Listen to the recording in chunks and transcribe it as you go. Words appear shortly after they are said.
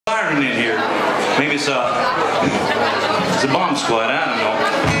firing in here. Maybe it's a bomb squad, I don't know.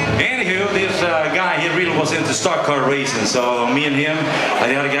 Anywho, this guy, he really was into stock car racing, so me and him,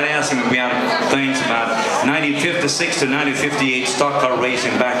 I got to ask him about things about 1956 to 1958 stock car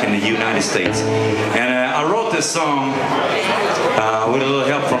racing back in the United States. And I wrote this song with a little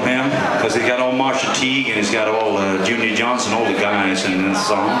help from him, because he got all Marshall Teague and he's got all Junior Johnson, all the guys in this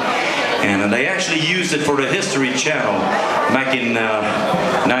song. And they actually used it for the History Channel back in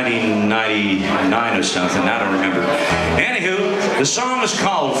 1999 or something, I don't remember. Anywho, the song is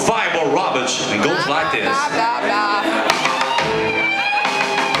called Fireball Roberts and goes like this.